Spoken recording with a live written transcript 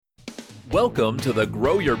Welcome to the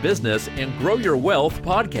Grow Your Business and Grow Your Wealth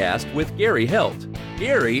podcast with Gary Helt.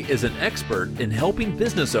 Gary is an expert in helping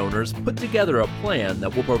business owners put together a plan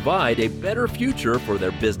that will provide a better future for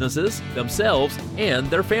their businesses, themselves, and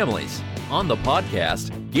their families. On the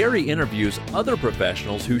podcast, Gary interviews other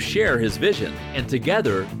professionals who share his vision, and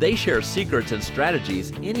together they share secrets and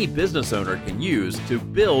strategies any business owner can use to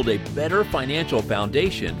build a better financial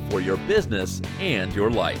foundation for your business and your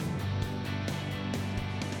life.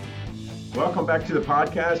 Welcome back to the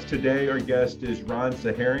podcast. Today, our guest is Ron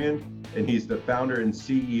Saharyan, and he's the founder and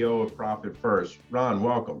CEO of Profit First. Ron,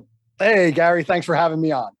 welcome. Hey, Gary, thanks for having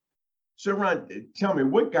me on. So, Ron, tell me,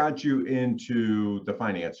 what got you into the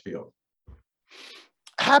finance field?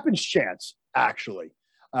 Happens chance, actually.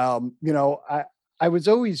 I was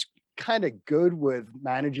always kind of good with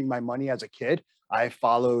managing my money as a kid. I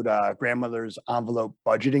followed grandmother's envelope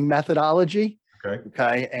budgeting methodology.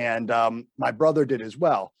 Okay. And my brother did as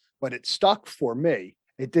well. But it stuck for me.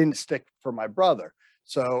 It didn't stick for my brother.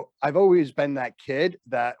 So I've always been that kid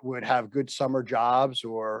that would have good summer jobs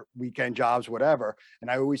or weekend jobs, whatever.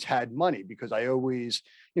 And I always had money because I always,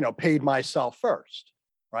 paid myself first,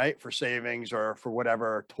 right? For savings or for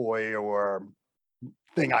whatever toy or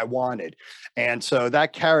thing I wanted. And so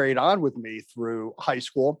that carried on with me through high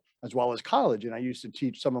school as well as college. And I used to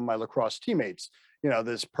teach some of my lacrosse teammates,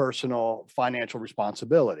 this personal financial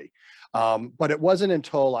responsibility. But it wasn't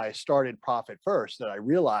until I started Profit First that I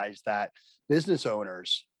realized that business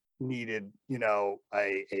owners needed,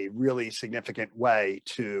 a really significant way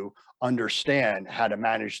to understand how to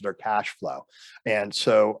manage their cash flow. And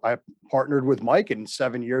so I partnered with Mike, and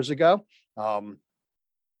 7 years ago,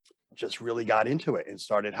 just really got into it and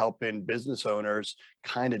started helping business owners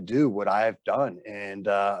kind of do what I've done and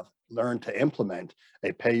learn to implement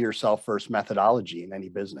a pay yourself first methodology in any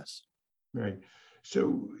business. Right.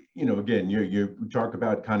 So, again, you talk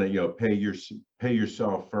about kind of, pay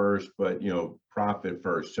yourself first, but, profit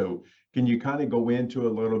first. So can you kind of go into a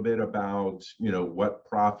little bit about, what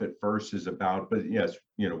Profit First is about? But yes,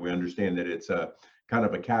 we understand that it's a kind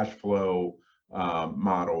of a cash flow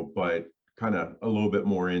model, but kind of a little bit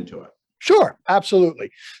more into it. Sure,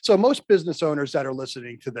 absolutely. So most business owners that are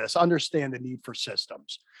listening to this understand the need for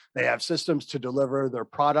systems. They have systems to deliver their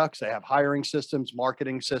products. They have hiring systems,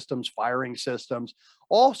 marketing systems, firing systems,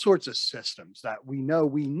 all sorts of systems that we know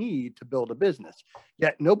we need to build a business.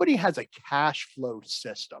 Yet nobody has a cash flow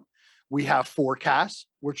system. We have forecasts,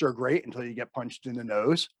 which are great until you get punched in the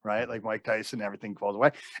nose, right? Like Mike Tyson, everything falls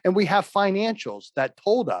away. And we have financials that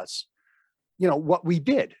told us, what we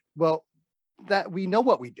did. Well, that we know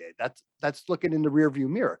what we did. That's looking in the rearview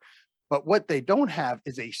mirror. But what they don't have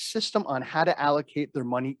is a system on how to allocate their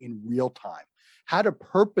money in real time, how to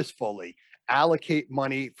purposefully allocate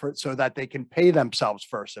money so that they can pay themselves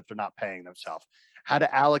first if they're not paying themselves, how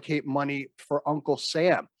to allocate money for Uncle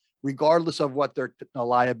Sam, regardless of what their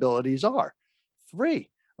liabilities are. 3,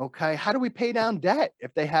 okay, how do we pay down debt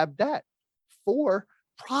if they have debt? 4,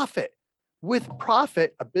 profit. With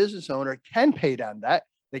profit, a business owner can pay down debt.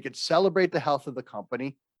 They could celebrate the health of the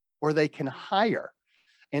company, or they can hire.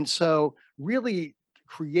 And so really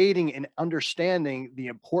creating and understanding the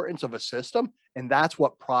importance of a system, and that's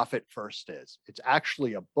what Profit First is. It's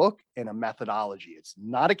actually a book and a methodology. It's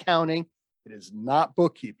not accounting. It is not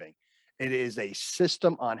bookkeeping. It is a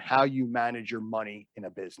system on how you manage your money in a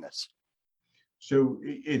business. So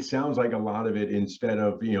it sounds like a lot of it, instead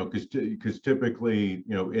of, because typically,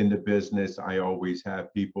 in the business, I always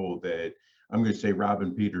have people that I'm going to say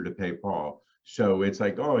robbing Peter to pay Paul. So it's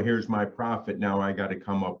like, oh, here's my profit. Now I got to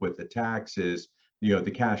come up with the taxes,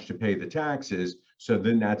 the cash to pay the taxes. So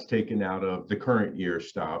then that's taken out of the current year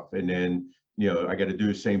stuff. And then, I got to do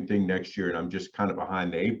the same thing next year. And I'm just kind of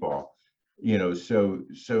behind the 8 ball,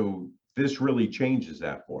 so this really changes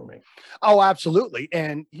that for me. Oh, absolutely.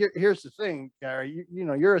 And here's the thing, Gary,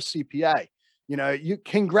 you're a CPA,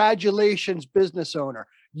 congratulations, business owner,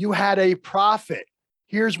 you had a profit.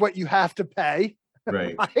 Here's what you have to pay.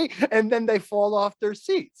 Right. Right. And then they fall off their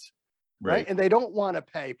seats. Right. And they don't want to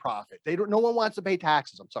pay profit. No one wants to pay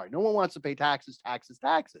taxes. I'm sorry. No one wants to pay taxes.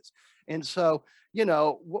 And so,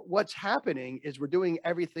 what's happening is we're doing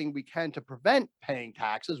everything we can to prevent paying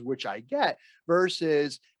taxes, which I get,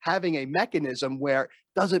 versus having a mechanism where it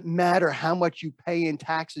doesn't matter how much you pay in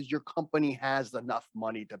taxes, your company has enough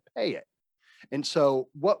money to pay it. And so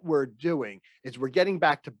what we're doing is we're getting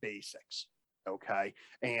back to basics. Okay.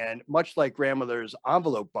 And much like grandmother's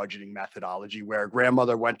envelope budgeting methodology, where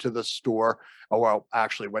grandmother went to the store,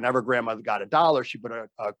 whenever grandmother got $1, she put a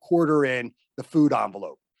quarter in the food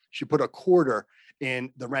envelope. She put a quarter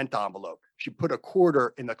in the rent envelope. She put a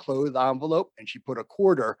quarter in the clothes envelope, and she put a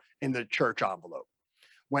quarter in the church envelope.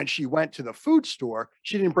 When she went to the food store,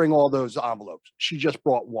 she didn't bring all those envelopes. She just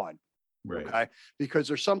brought one. Right. Okay. Because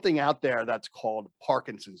there's something out there that's called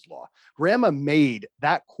Parkinson's law. Grandma made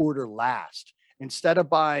that quarter last. Instead of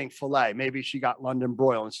buying filet, maybe she got London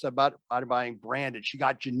broil. Instead of buying branded, she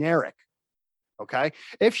got generic. Okay.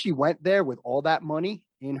 If she went there with all that money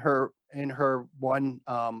in her one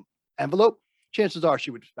envelope, chances are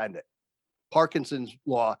she would spend it. Parkinson's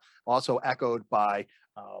law, also echoed by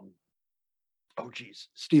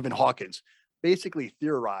Stephen Hawkins, basically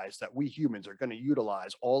theorized that we humans are going to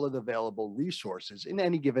utilize all of the available resources in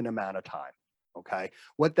any given amount of time. Okay.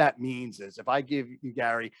 What that means is if I give you,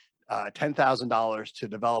 Gary, $10,000 to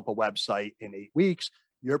develop a website in 8 weeks,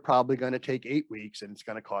 you're probably going to take 8 weeks and it's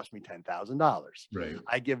going to cost me $10,000. Right.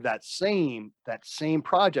 I give that same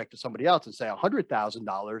project to somebody else and say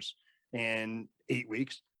 $100,000 in 8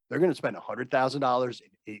 weeks. They're going to spend $100,000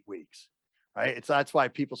 in 8 weeks. Right. That's why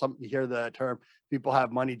you hear the term, people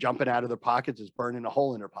have money jumping out of their pockets, is burning a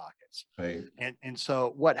hole in their pockets. Right. And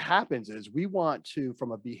so what happens is we want to,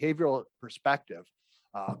 from a behavioral perspective,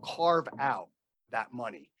 carve out that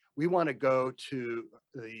money. We want to go to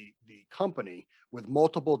the company with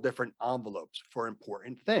multiple different envelopes for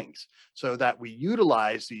important things so that we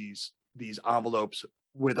utilize these envelopes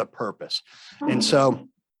with a purpose. And so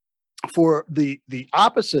for the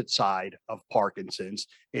opposite side of Parkinson's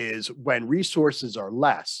is when resources are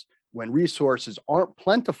less, when resources aren't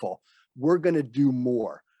plentiful, we're going to do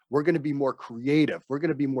more. We're going to be more creative. We're going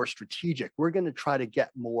to be more strategic. We're going to try to get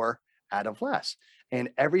more out of less. And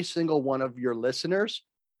every single one of your listeners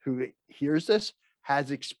who hears this has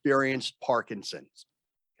experienced Parkinson's.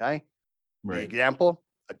 Okay. Right. The example,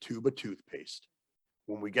 a tube of toothpaste.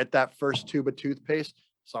 When we get that first tube of toothpaste,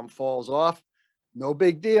 some falls off. No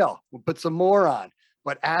big deal. We'll put some more on.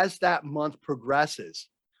 But as that month progresses,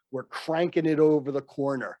 we're cranking it over the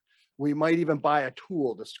corner. We might even buy a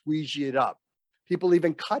tool to squeegee it up. People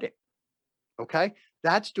even cut it. Okay.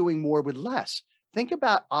 That's doing more with less. Think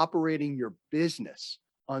about operating your business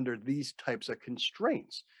under these types of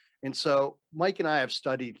constraints. And so Mike and I have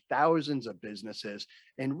studied thousands of businesses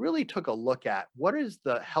and really took a look at what is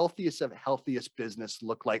the healthiest of healthiest business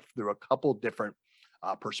look like through a couple different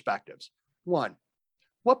perspectives. One,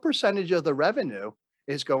 what percentage of the revenue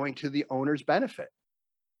is going to the owner's benefit?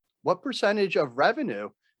 What percentage of revenue,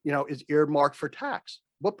 is earmarked for tax?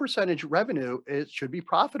 What percentage revenue should be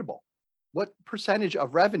profitable? What percentage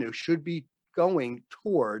of revenue should be going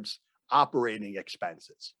towards operating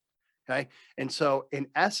expenses? Okay. And so in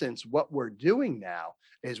essence, what we're doing now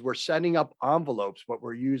is we're setting up envelopes, but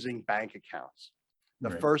we're using bank accounts. The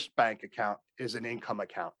Right. first bank account is an income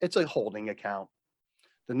account. It's a holding account.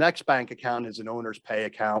 The next bank account is an owner's pay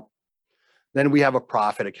account. Then we have a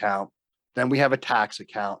profit account. Then we have a tax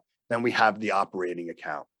account. Then we have the operating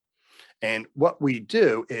account. And what we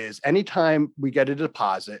do is anytime we get a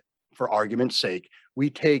deposit, for argument's sake, we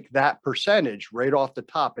take that percentage right off the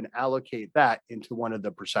top and allocate that into one of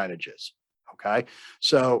the percentages. Okay.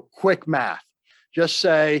 So quick math, just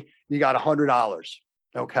say you got $100.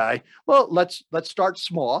 Okay. Well, let's start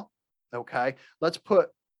small. Okay. Let's put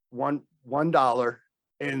 $1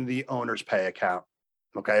 in the owner's pay account.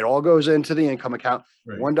 Okay. It all goes into the income account,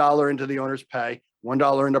 Right. $1 into the owner's pay,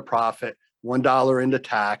 $1 into profit, $1 into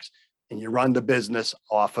tax, and you run the business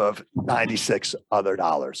off of 96 other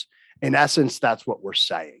dollars. In essence, that's what we're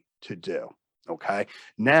saying to do. Okay.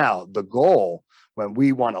 Now, the goal when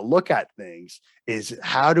we want to look at things is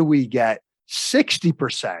how do we get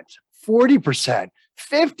 60%, 40%,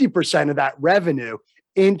 50% of that revenue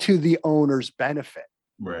into the owner's benefit?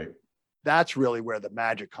 Right. That's really where the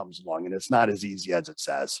magic comes along. And it's not as easy as it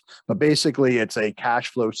says, but basically it's a cash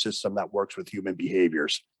flow system that works with human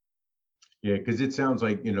behaviors. Yeah, because it sounds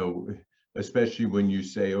like, especially when you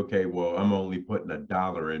say, okay, well, I'm only putting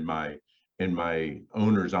 $1 in my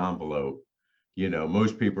owner's envelope.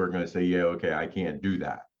 Most people are going to say, yeah, okay, I can't do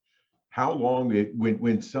that. How long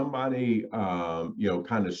when somebody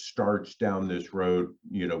kind of starts down this road,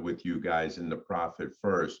 with you guys in the profit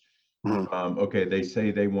first, okay, they say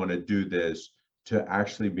they want to do this to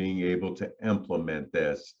actually being able to implement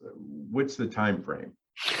this. What's the time frame?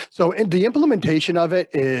 So the implementation of it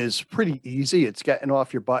is pretty easy. It's getting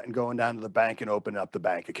off your butt and going down to the bank and opening up the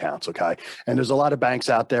bank accounts. Okay. And there's a lot of banks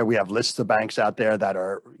out there. We have lists of banks out there that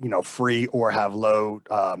are, free or have low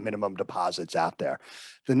minimum deposits out there.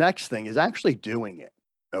 The next thing is actually doing it.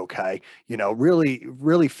 Okay. Really,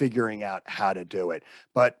 really figuring out how to do it.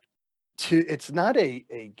 But it's not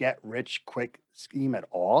a get rich quick scheme at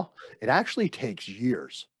all. It actually takes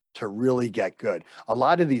years. to really get good. A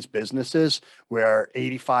lot of these businesses where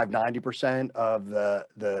 85, 90% of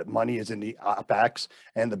the money is in the OpEx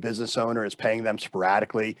and the business owner is paying them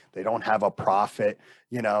sporadically. They don't have a profit,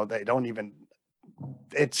 they don't even,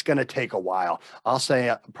 it's going to take a while. I'll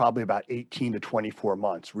say probably about 18 to 24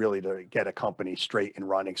 months really to get a company straight and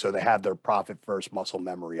running. So they have their profit first muscle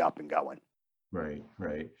memory up and going. Right,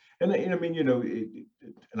 right. And I mean, and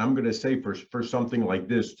I'm going to say for something like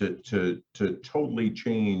this to totally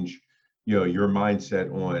change, your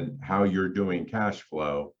mindset on how you're doing cash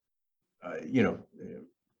flow, uh, you know,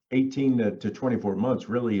 18 to 24 months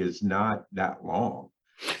really is not that long,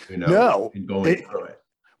 No, in going through it.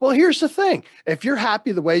 well, here's the thing. If you're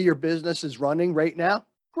happy the way your business is running right now,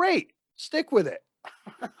 great, stick with it.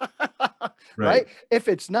 Right. Right? If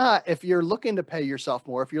it's not, if you're looking to pay yourself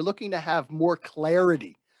more, if you're looking to have more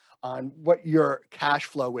clarity on what your cash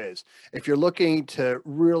flow is, if you're looking to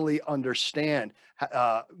really understand,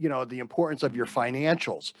 the importance of your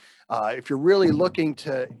financials, if you're really looking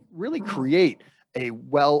to really create a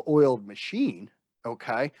well-oiled machine,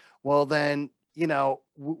 okay, well then,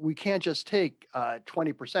 we can't just take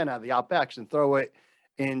 20% out of the OpEx and throw it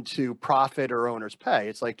into profit or owner's pay.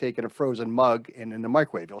 It's like taking a frozen mug in the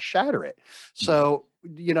microwave, you'll shatter it. So,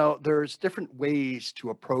 there's different ways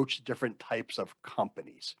to approach different types of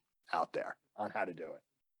companies out there on how to do it.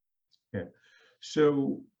 Yeah.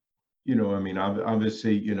 So, I mean,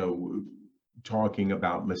 obviously, talking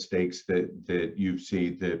about mistakes that you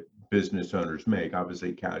see that business owners make,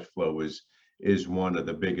 obviously cash flow is one of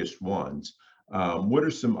the biggest ones. What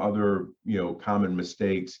are some other, common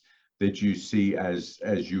mistakes that you see as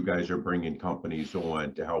you guys are bringing companies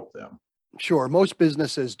on to help them? Sure. Most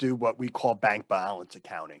businesses do what we call bank balance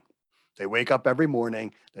accounting. They wake up every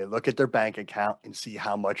morning, they look at their bank account and see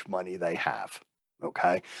how much money they have.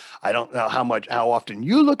 Okay. I don't know how often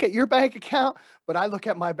you look at your bank account, but I look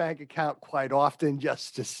at my bank account quite often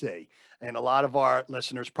just to see. And a lot of our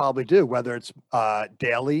listeners probably do, whether it's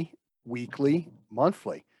daily, weekly,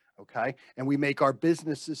 monthly. Okay. And we make our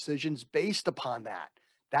business decisions based upon that.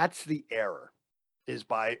 That's the error, is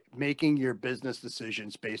by making your business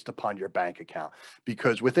decisions based upon your bank account,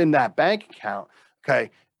 because within that bank account,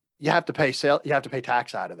 okay, you have to pay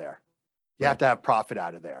tax out of there. You have Right. to have profit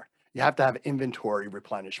out of there. You have to have inventory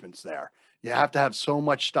replenishments there. You have to have so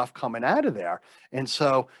much stuff coming out of there. And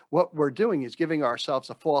so what we're doing is giving ourselves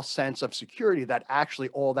a false sense of security that actually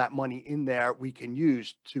all that money in there we can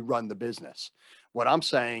use to run the business. What I'm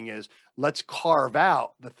saying is let's carve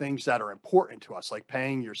out the things that are important to us, like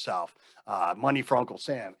paying yourself, money for Uncle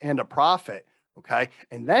Sam, and a profit. Okay.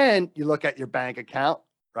 And then you look at your bank account,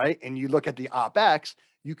 right? And you look at the OpEx,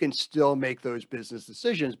 you can still make those business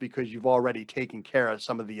decisions because you've already taken care of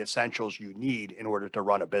some of the essentials you need in order to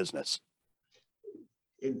run a business.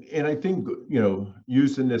 And I think,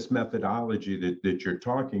 using this methodology that you're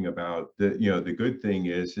talking about, the good thing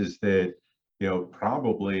is that,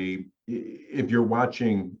 probably if you're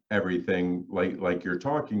watching everything like you're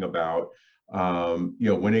talking about,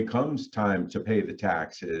 when it comes time to pay the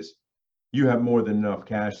taxes, you have more than enough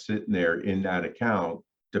cash sitting there in that account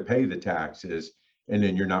to pay the taxes. And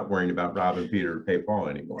then you're not worrying about robbing Peter to pay Paul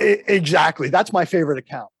anymore. Exactly. That's my favorite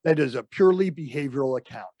account. That is a purely behavioral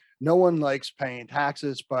account. No one likes paying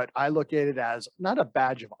taxes, but I look at it as not a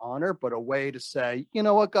badge of honor, but a way to say, you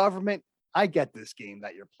know what, government, I get this game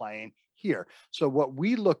that you're playing here. So what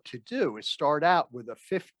we look to do is start out with a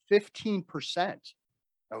 15%,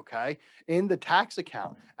 okay, in the tax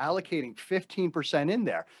account, allocating 15% in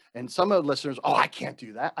there. And some of the listeners, oh, I can't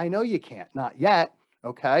do that. I know you can't, not yet.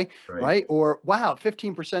 Okay. Right. Right. Or wow,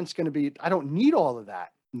 15% is going to be, I don't need all of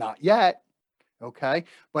that. Not yet. Okay.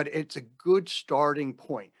 But it's a good starting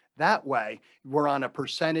point. That way we're on a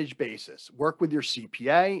percentage basis. Work with your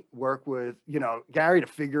CPA, work with, Gary, to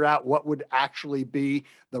figure out what would actually be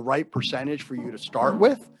the right percentage for you to start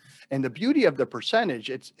with. And the beauty of the percentage,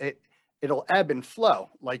 it'll ebb and flow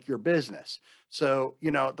like your business. So,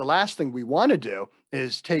 the last thing we want to do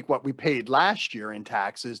is take what we paid last year in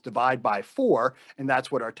taxes, divide by 4, and that's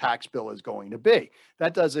what our tax bill is going to be.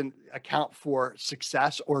 That doesn't account for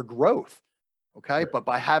success or growth. Okay. Right. But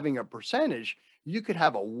by having a percentage, you could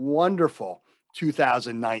have a wonderful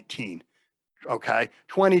 2019. Okay.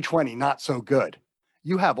 2020, not so good.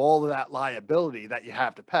 You have all of that liability that you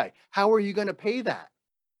have to pay. How are you going to pay that?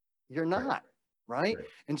 You're Right. not. Right. Right.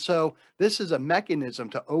 And so this is a mechanism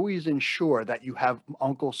to always ensure that you have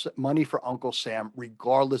money for Uncle Sam,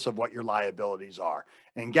 regardless of what your liabilities are.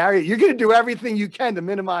 And Gary, you're going to do everything you can to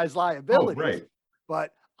minimize Oh, liabilities, right.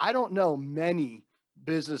 but I don't know many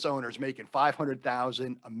business owners making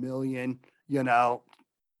 500,000, a million,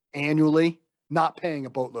 annually, not paying a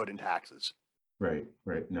boatload in taxes. Right,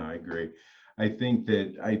 right. No, I agree. I think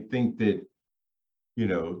that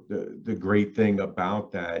the great thing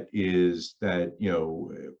about that is that,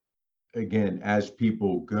 again, as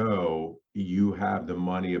people go, you have the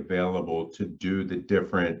money available to do the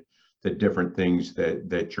different things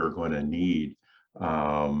that you're going to need.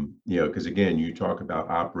 Because again, you talk about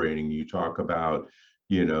operating, you talk about,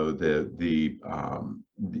 your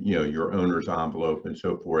owner's envelope and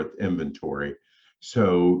so forth, inventory.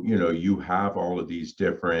 So, you have all of these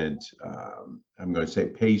different, I'm going to say,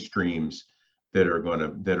 pay streams that are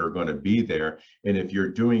going to be there. And if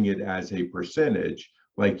you're doing it as a percentage,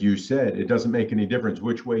 like you said, it doesn't make any difference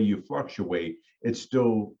which way you fluctuate. It's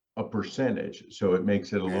still a percentage, so it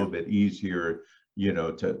makes it a Yeah. little bit easier,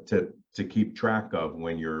 to keep track of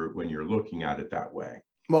when you're looking at it that way.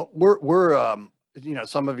 Well, we're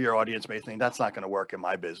some of your audience may think that's not going to work in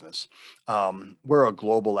my business. We're a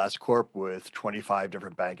global S corp with 25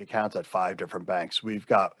 different bank accounts at 5 different banks. We've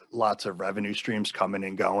got lots of revenue streams coming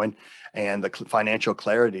and going, and the financial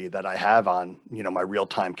clarity that I have on, my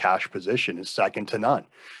real-time cash position is second to none.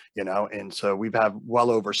 And so we've had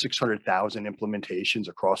well over 600,000 implementations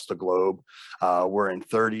across the globe. We're in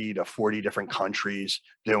 30 to 40 different countries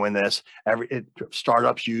doing this.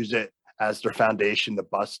 Startups use it as their foundation to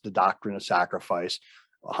bust the doctrine of sacrifice.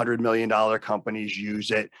 $100 million companies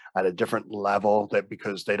use it at a different level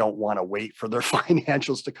because they don't want to wait for their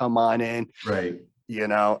financials to come on in. Right.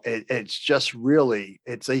 It's just really,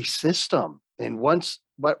 it's a system. And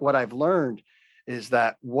what I've learned is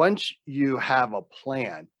that once you have a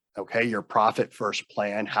plan, okay, your profit first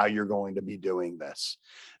plan, how you're going to be doing this,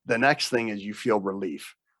 the next thing is you feel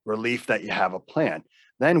relief that you have a plan.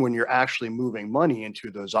 Then when you're actually moving money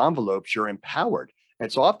into those envelopes, you're empowered.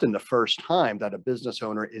 It's often the first time that a business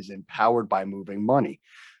owner is empowered by moving money.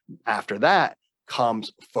 After that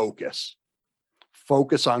comes focus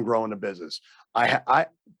on growing the business. I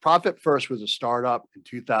Profit First was a startup in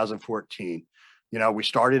 2014. We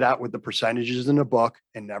started out with the percentages in the book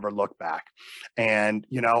and never looked back. And,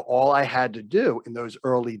 all I had to do in those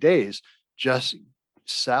early days, just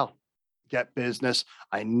sell, get business.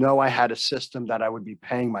 I know I had a system that I would be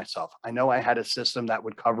paying myself. I know I had a system that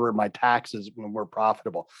would cover my taxes when we're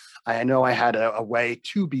profitable. I know I had a way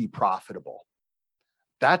to be profitable.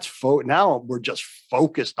 Now we're just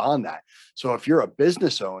focused on that. So if you're a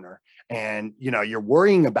business owner and, you're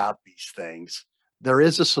worrying about these things, there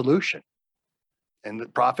is a solution. And the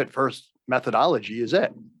profit first methodology is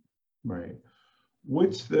it. Right.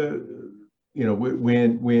 What's the,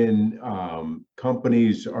 when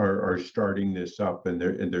companies are starting this up and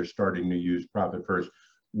they're starting to use profit first,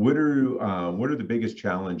 what are the biggest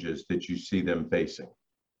challenges that you see them facing?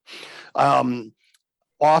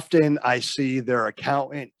 Often I see their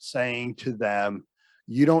accountant saying to them,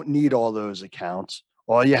 you don't need all those accounts.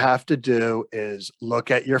 All you have to do is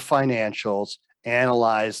look at your financials,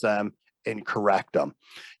 analyze them, and correct them.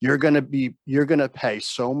 You're going to pay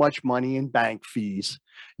so much money in bank fees.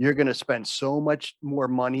 You're going to spend so much more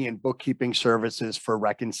money in bookkeeping services for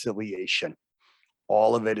reconciliation.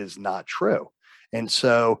 All of it is not true. And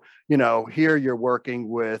so, here you're working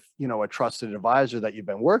with, a trusted advisor that you've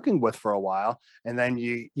been working with for a while. And then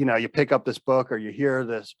you pick up this book or you hear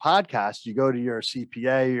this podcast, you go to your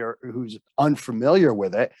CPA or who's unfamiliar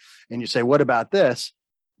with it. And you say, what about this?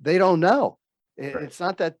 They don't know. Right. It's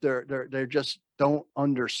not that they're just don't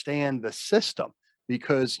understand the system.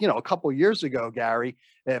 Because, a couple of years ago, Gary,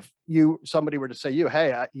 if somebody were to say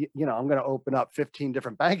hey, I'm going to open up 15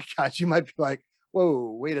 different bank accounts, you might be like,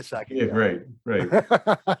 whoa, wait a second. Yeah, right, right.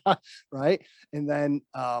 Right. And then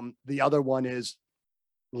the other one is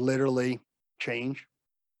literally change.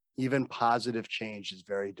 Even positive change is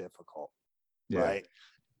very difficult. Yeah. Right.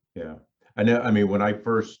 Yeah. I know. I mean, when I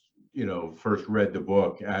first read the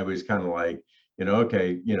book, I was kind of like,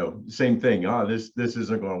 okay, same thing. Oh, this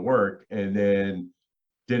isn't going to work. And then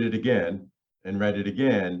did it again and read it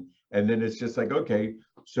again. And then it's just like, okay,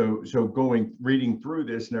 so reading through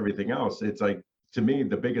this and everything else, it's like, to me,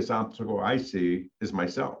 the biggest obstacle I see is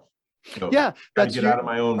myself. Yeah, that's get out of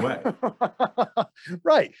my own way.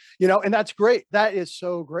 Right. And that's great. That is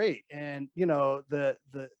so great. And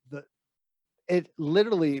it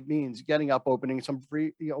literally means getting up,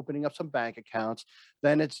 opening up some bank accounts,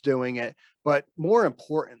 then it's doing it. But more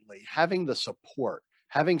importantly, having the support,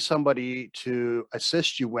 having somebody to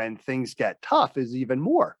assist you when things get tough is even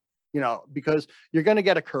more, because you're going to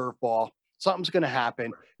get a curveball. Something's going to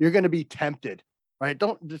happen. You're going to be tempted. Right.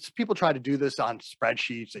 People try to do this on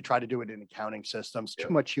spreadsheets. They try to do it in accounting systems.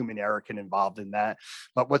 Too much human error can involved in that.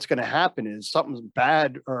 But what's going to happen is something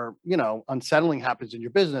bad or, unsettling happens in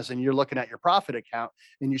your business and you're looking at your profit account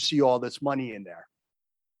and you see all this money in there.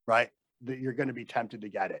 Right. that you're going to be tempted to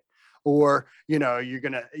get it. Or, you know, you're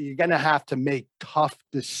going to have to make tough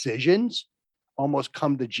decisions, almost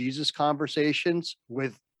come to Jesus conversations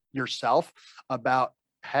with yourself about,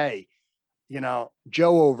 hey, you know,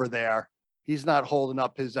 Joe over there, he's not holding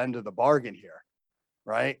up his end of the bargain here,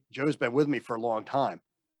 right? Joe's been with me for a long time,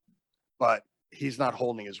 but he's not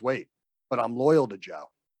holding his weight, but I'm loyal to Joe.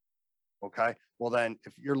 Okay. Well, then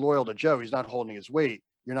if you're loyal to Joe, he's not holding his weight.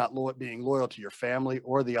 You're not being loyal to your family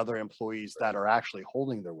or the other employees that are actually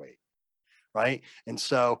holding their weight. Right. And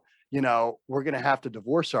so, you know, we're going to have to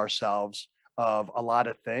divorce ourselves of a lot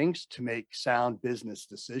of things to make sound business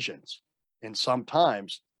decisions. And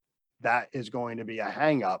sometimes that is going to be a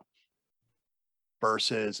hang up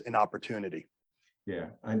versus an opportunity. Yeah,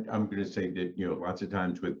 I'm going to say that, you know, lots of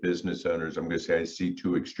times with business owners, I'm going to say I see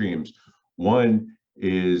two extremes. One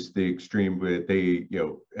is the extreme where they, you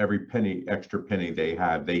know, every penny, extra penny they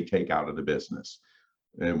have, they take out of the business.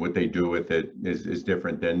 And what they do with it is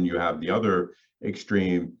different. Then you have the other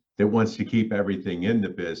extreme that wants to keep everything in the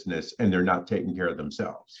business and they're not taking care of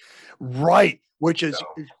themselves. Right. Which is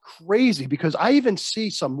crazy, because I even see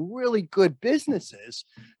some really good businesses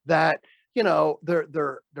that, you know,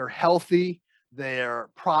 they're healthy, they're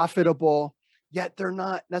profitable, yet they're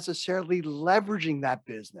not necessarily leveraging that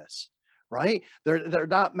business. Right. They're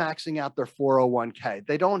not maxing out their 401k.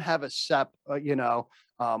 They don't have a SEP,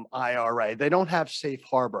 IRA. They don't have safe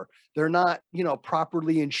harbor. They're not, you know,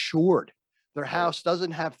 properly insured. Their house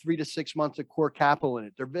doesn't have 3 to 6 months of core capital in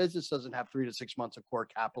it. Their business doesn't have 3 to 6 months of core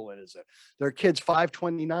capital in it. Their kids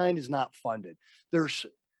 529 is not funded.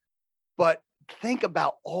 But think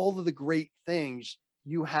about all of the great things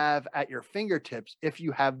you have at your fingertips if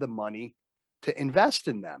you have the money to invest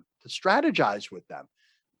in them, to strategize with them.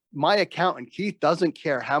 My accountant, Keith, doesn't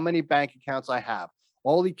care how many bank accounts I have.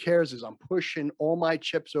 All he cares is I'm pushing all my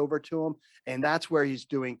chips over to him. And that's where he's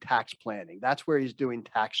doing tax planning. That's where he's doing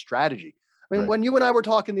tax strategy. I mean, when you and I were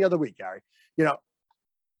talking the other week, Gary, you know,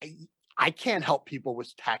 I can't help people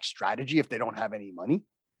with tax strategy if they don't have any money.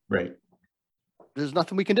 Right. There's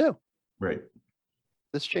nothing we can do. Right.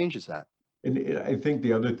 This changes that. And I think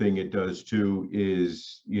the other thing it does too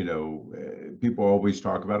is, you know, people always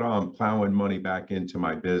talk about, oh, I'm plowing money back into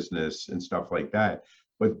my business and stuff like that.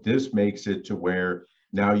 But this makes it to where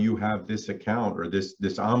now you have this account or this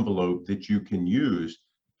envelope that you can use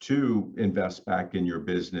to invest back in your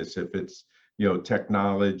business, if it's, you know,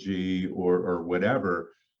 technology or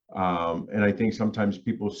whatever. And I think sometimes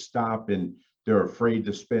people stop and they're afraid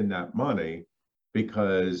to spend that money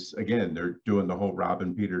because, again, they're doing the whole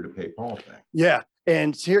robbing Peter to pay Paul thing. Yeah.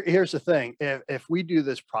 And here's the thing. If we do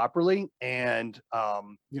this properly and,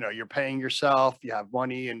 you know, you're paying yourself, you have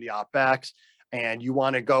money in the OpEx and you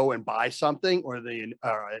want to go and buy something and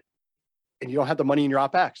you don't have the money in your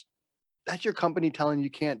OpEx, that's your company telling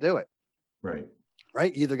you can't do it. Right.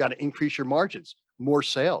 Right. You either got to increase your margins, more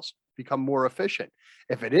sales, become more efficient.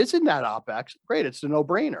 If it is in that OpEx, great. It's a no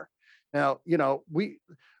brainer. Now, you know, we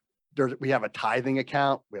have a tithing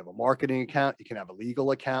account, we have a marketing account, you can have a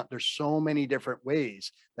legal account. There's so many different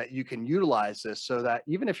ways that you can utilize this so that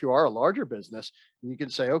even if you are a larger business, you can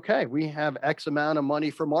say, okay, we have X amount of money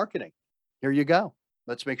for marketing. Here you go.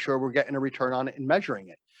 Let's make sure we're getting a return on it and measuring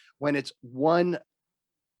it. When it's one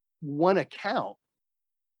account,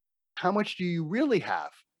 how much do you really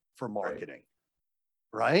have for marketing?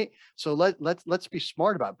 Right? So let's be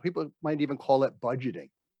smart about it. People might even call it budgeting,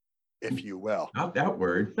 if you will. Not that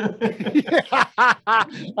word. Yeah,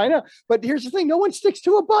 I know. But here's the thing. No one sticks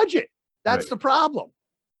to a budget. That's the problem.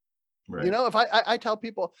 Right. You know, if I tell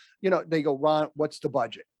people, you know, they go, Ron, what's the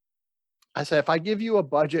budget? I say, if I give you a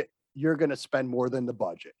budget, you're going to spend more than the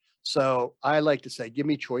budget. So I like to say, give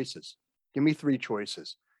me choices. Give me 3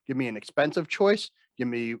 choices. Give me an expensive choice. Give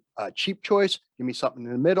me a cheap choice. Give me something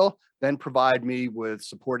in the middle. Then provide me with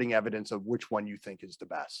supporting evidence of which one you think is the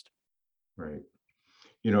best. Right.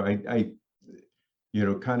 You know, I you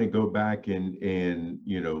know, kind of go back and,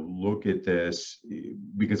 you know, look at this,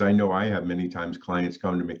 because I know I have many times clients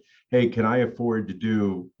come to me, hey, can I afford to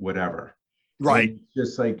do whatever? Right. And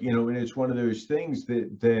just like, you know, and it's one of those things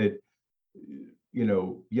that, you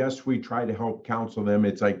know, yes, we try to help counsel them.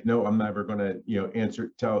 It's like, no, I'm never going to, you know,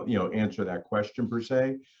 answer that question per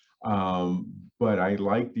se. But I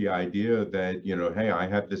like the idea that, you know, hey, I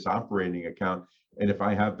have this operating account. And if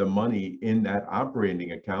I have the money in that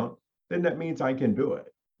operating account, then that means I can do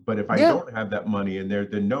it. But if I don't have that money in there,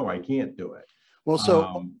 then no, I can't do it. Well,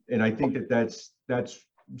 so and I think that's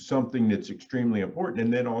something that's extremely important.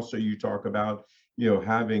 And then also you talk about, you know,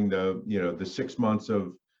 having the, you know, the 6 months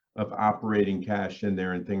of operating cash in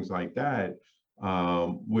there and things like that,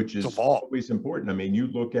 which is always important. I mean, you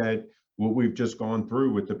look at what we've just gone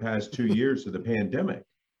through with the past 2 years of the pandemic.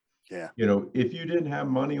 Yeah. If you didn't have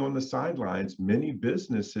money on the sidelines, many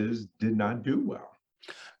businesses did not do well.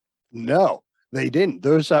 No, they didn't.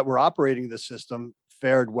 Those that were operating the system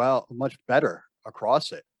fared well, much better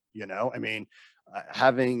across it. I mean,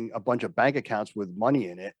 having a bunch of bank accounts with money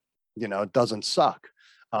in it, it doesn't suck.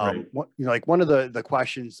 Right. Like one of the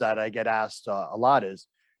questions that I get asked a lot is,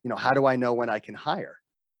 how do I know when I can hire?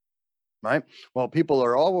 Right. Well, people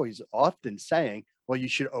are always often saying, well, you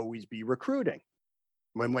should always be recruiting.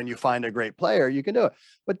 When you find a great player, you can do it.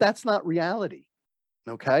 But that's not reality.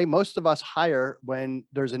 Okay. Most of us hire when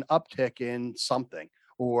there's an uptick in something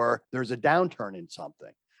or there's a downturn in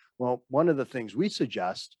something. Well, one of the things we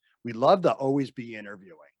suggest, we love to always be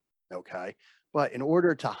interviewing. Okay. But in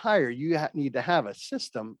order to hire, you need to have a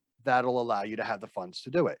system that'll allow you to have the funds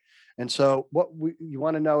to do it. And so you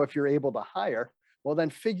want to know if you're able to hire, well,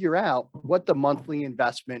 then figure out what the monthly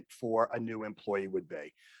investment for a new employee would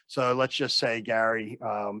be. So let's just say, Gary,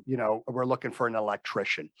 we're looking for an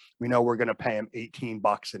electrician. We know we're going to pay him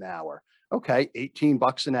 $18 an hour. Okay,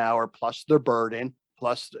 $18 an hour plus their burden,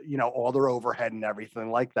 plus all their overhead and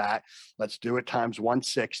everything like that. Let's do it times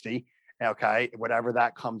 160. Okay, whatever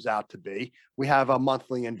that comes out to be. We have a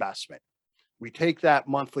monthly investment. We take that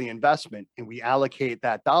monthly investment and we allocate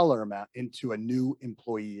that dollar amount into a new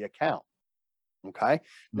employee account. Okay.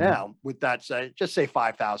 Mhm. Now, with that said, just say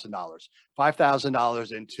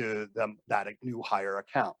 $5,000 into that new hire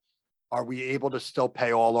account. Are we able to still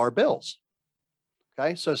pay all our bills?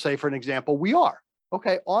 Okay. So say for an example, we are.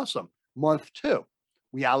 Okay. Awesome. Month 2,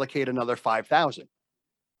 we allocate another 5,000.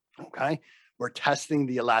 Okay. We're testing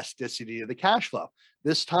the elasticity of the cash flow.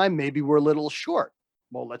 This time, maybe we're a little short.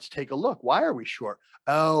 Well, let's take a look. Why are we short?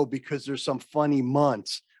 Oh, because there's some funny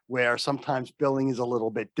months where sometimes billing is a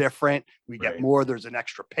little bit different. We get Right. more, there's an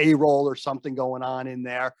extra payroll or something going on in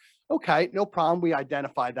there. Okay, no problem. We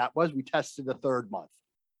identified we tested the 3rd month.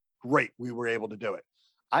 Great, we were able to do it.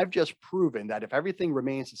 I've just proven that if everything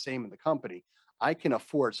remains the same in the company, I can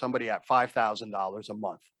afford somebody at $5,000 a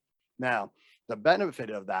month. Now, the benefit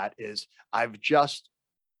of that is I've just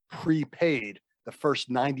prepaid the first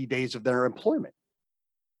 90 days of their employment.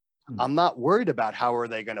 I'm not worried about how are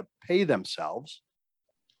they going to pay themselves.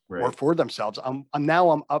 Right. Or for themselves. I'm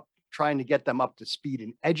up trying to get them up to speed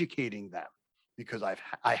and educating them because I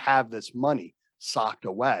have this money socked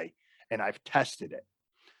away and I've tested it.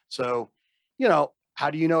 So, how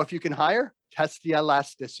do you know if you can hire? Test the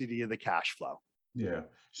elasticity of the cash flow. Yeah.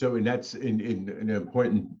 So, and that's an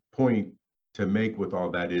important point to make with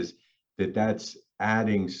all that is that's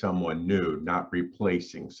adding someone new, not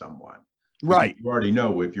replacing someone. Right. You already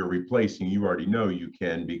know if you're replacing, you already know you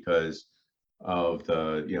can because of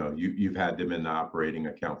the, you've had them in the operating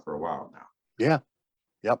account for a while now. Yeah.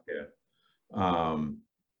 Yep. Yeah.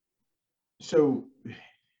 So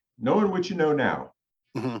knowing what you know now,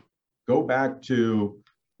 Mhm. go back to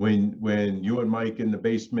when you and Mike in the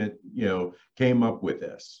basement, came up with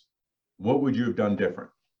this. What would you have done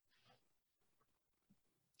different?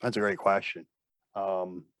 That's a great question.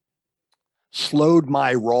 Slowed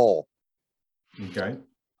my roll. Okay.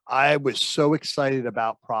 I was so excited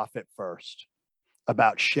about profit first,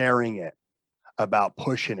 about sharing it, about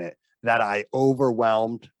pushing it, that I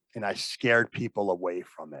overwhelmed and I scared people away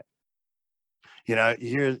from it.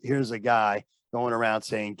 Here's a guy going around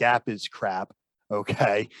saying Gap is crap.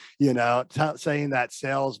 Okay. Saying that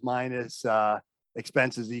sales minus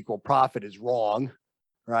expenses equal profit is wrong.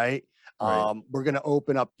 Right. Right. We're going to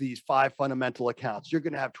open up these 5 fundamental accounts. You're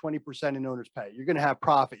going to have 20% in owner's pay. You're going to have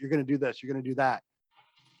profit. You're going to do this. You're going to do that.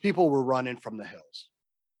 People were running from the hills.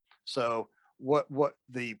 So what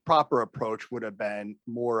the proper approach would have been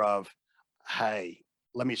more of, hey,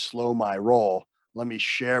 let me slow my roll. Let me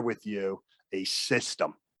share with you a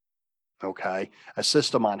system. Okay. A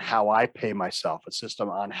system on how I pay myself, a system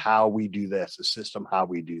on how we do this, a system how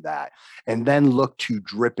we do that, and then look to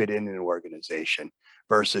drip it in an organization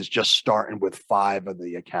versus just starting with 5 of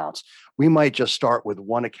the accounts. We might just start with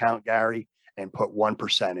 1 account, Gary, and put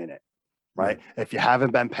 1% in it, right? If you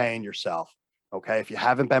haven't been paying yourself, okay. If you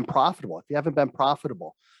haven't been profitable,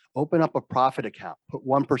 open up a profit account, put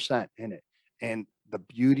 1% in it. And the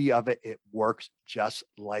beauty of it, it works just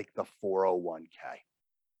like the 401k.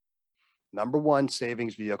 Number 1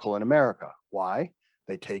 savings vehicle in America. Why?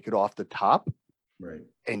 They take it off the top, Right.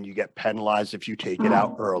 and you get penalized if you take it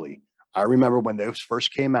out early. I remember when those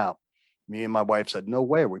first came out, me and my wife said, no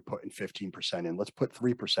way are we putting 15% in. Let's put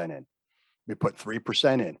 3% in. We put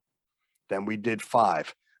 3% in. Then we did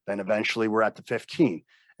 5. Then eventually we're at the 15.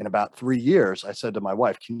 In about 3 years, I said to my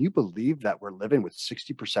wife, can you believe that we're living with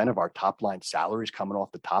 60% of our top line salaries coming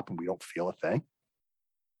off the top and we don't feel a thing?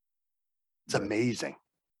 It's amazing.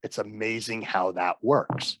 It's amazing how that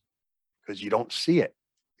works because you don't see it.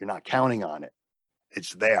 You're not counting on it.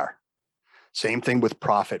 It's there. Same thing with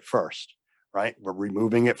profit first, right? We're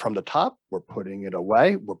removing it from the top. We're putting it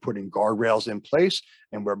away. We're putting guardrails in place,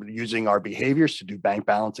 and we're using our behaviors to do bank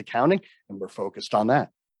balance accounting, and we're focused on that.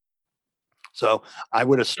 So I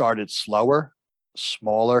would have started slower,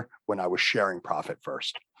 smaller when I was sharing profit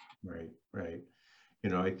first. Right, right.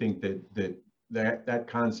 I think that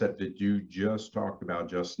concept that you just talked about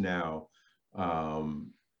just now,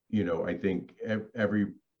 I think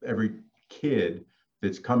every kid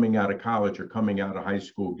that's coming out of college or coming out of high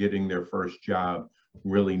school, getting their first job,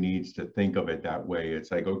 really needs to think of it that way.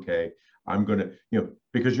 It's like, okay, I'm going to,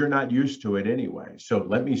 because you're not used to it anyway. So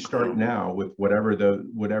let me start now with whatever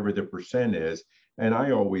the percent is. And I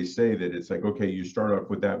always say that it's like, okay, you start off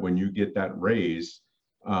with that when you get that raise,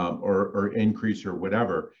 or increase or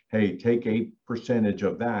whatever. Hey, take a percentage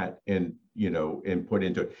of that and put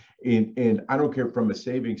into it. And I don't care from a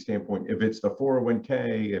savings standpoint if it's the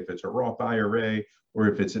 401k, if it's a Roth IRA, or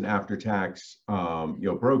if it's an after-tax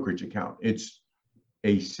brokerage account. It's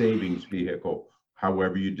a savings vehicle,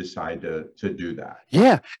 however you decide to do that.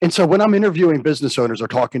 Yeah. And so when I'm interviewing business owners or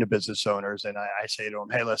talking to business owners, and I say to them,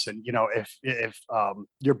 hey, listen, if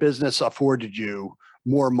your business afforded you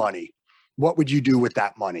more money, what would you do with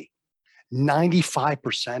that money?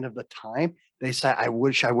 95% of the time, they say, I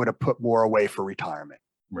wish I would have put more away for retirement.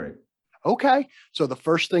 Right. Okay. So the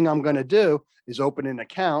first thing I'm going to do is open an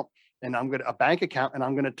account, and a bank account, and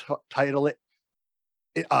I'm going to title it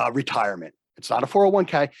retirement. It's not a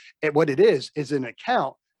 401k. What it is an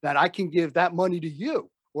account that I can give that money to you,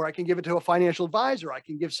 or I can give it to a financial advisor. I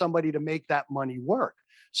can give somebody to make that money work.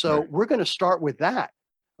 So We're going to start with that.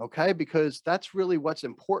 Okay. Because that's really what's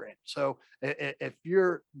important. So if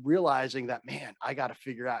you're realizing that, man, I got to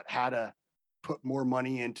figure out how to put more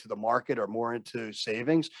money into the market or more into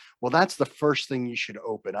savings, well, that's the first thing you should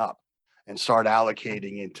open up and start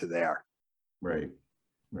allocating into there. Right.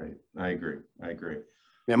 I agree.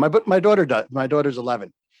 Yeah. My daughter does. My daughter's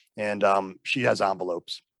 11, and she has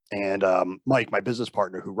envelopes. And Mike, my business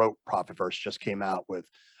partner who wrote Profit First, just came out with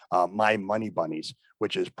My Money Bunnies,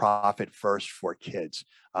 which is profit first for kids.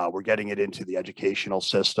 We're getting it into the educational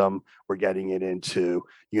system. We're getting it into,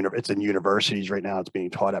 it's in universities right now. It's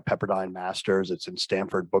being taught at Pepperdine Masters. It's in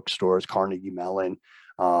Stanford bookstores, Carnegie Mellon.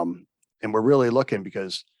 And we're really looking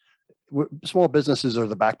because small businesses are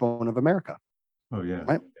the backbone of America. Oh, yeah.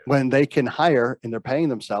 Right. When they can hire and they're paying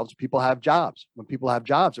themselves, people have jobs. When people have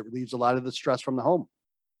jobs, it relieves a lot of the stress from the home.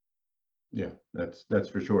 Yeah, that's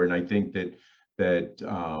for sure. And I think that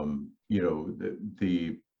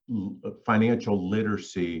the financial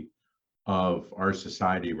literacy of our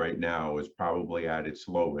society right now is probably at its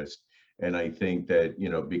lowest. And I think that,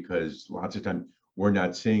 because lots of times we're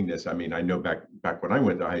not seeing this. I mean, I know back when I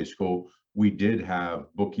went to high school, we did have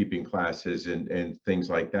bookkeeping classes and things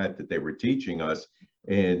like that they were teaching us.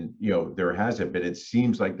 And, there hasn't been. It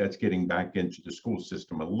seems like that's getting back into the school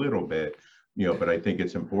system a little bit, but I think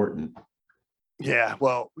it's important. Yeah.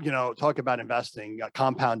 Well, talk about investing.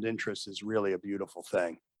 Compound interest is really a beautiful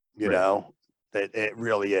thing, that it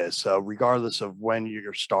really is. So regardless of when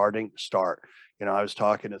you're starting, start. I was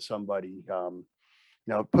talking to somebody,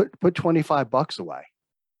 put $25 away,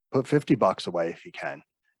 put $50 away if you can.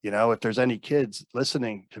 If there's any kids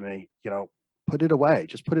listening to me, put it away.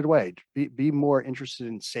 Just put it away. Be more interested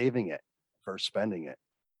in saving it versus spending it.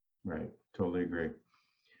 Right. Totally agree.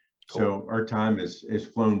 Cool. So our time is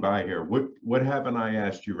flown by here. What haven't I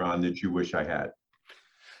asked you, Ron, that you wish I had?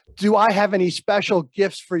 Do I have any special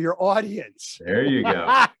gifts for your audience? There you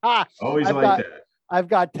go. Always that. I've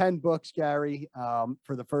got 10 books, Gary,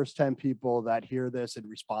 for the first 10 people that hear this and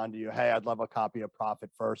respond to you. Hey, I'd love a copy of Profit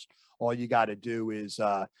First. All you got to do is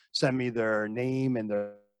send me their name and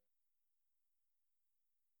their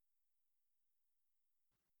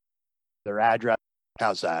address.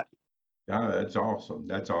 How's that? That's awesome.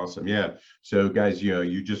 That's awesome. Yeah. So guys,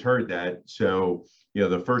 you just heard that. So,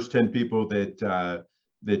 the first 10 people that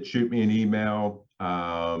shoot me an email,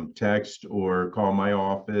 text, or call my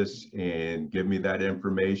office and give me that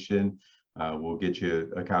information, we'll get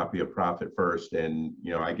you a copy of Profit First. And,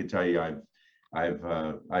 I can tell you,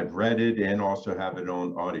 I've read it and also have it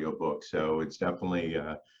on audiobook. So it's definitely,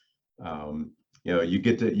 you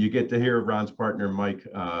get to hear Ron's partner, Mike,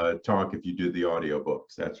 talk if you do the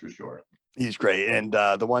audiobooks. That's for sure. He's great. And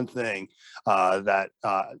the one thing that,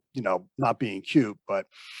 not being cute, but,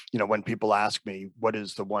 when people ask me, what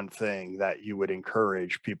is the one thing that you would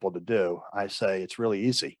encourage people to do? I say, it's really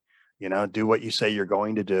easy. Do what you say you're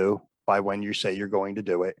going to do by when you say you're going to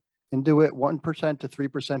do it, and do it 1% to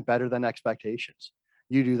 3% better than expectations.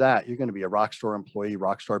 You do that, you're going to be a rockstar employee,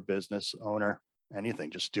 rockstar business owner,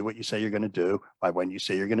 anything. Just do what you say you're going to do by when you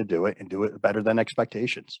say you're going to do it, and do it better than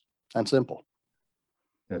expectations. And simple.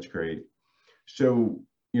 That's great. So,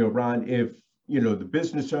 Ron, if, the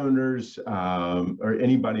business owners or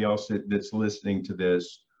anybody else that's listening to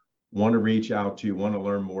this want to reach out to you, want to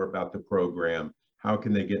learn more about the program, how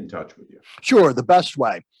can they get in touch with you? Sure. The best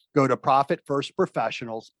way, go to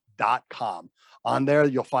profitfirstprofessionals.com. On there,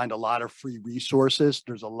 you'll find a lot of free resources.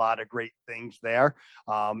 There's a lot of great things there.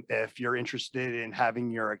 If you're interested in having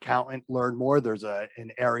your accountant learn more, there's an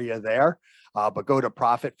area there. But go to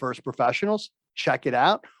Profit First Professionals, check it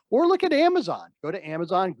out, or look at Amazon. Go to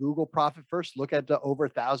Amazon, Google Profit First, look at the over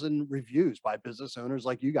 1,000 reviews by business owners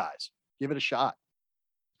like you guys. Give it a shot.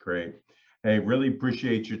 Great. Hey, really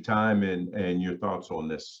appreciate your time and your thoughts on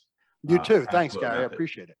this. You too. Thanks, Gary. method. I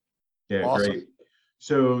appreciate it. Yeah, Awesome. Great.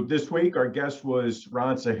 So this week, our guest was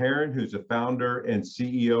Ron Saharyan, who's the founder and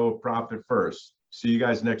CEO of Profit First. See you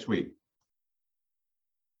guys next week.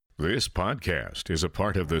 This podcast is a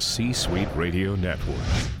part of the C-Suite Radio Network.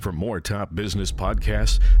 For more top business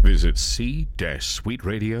podcasts, visit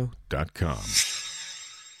c-suiteradio.com.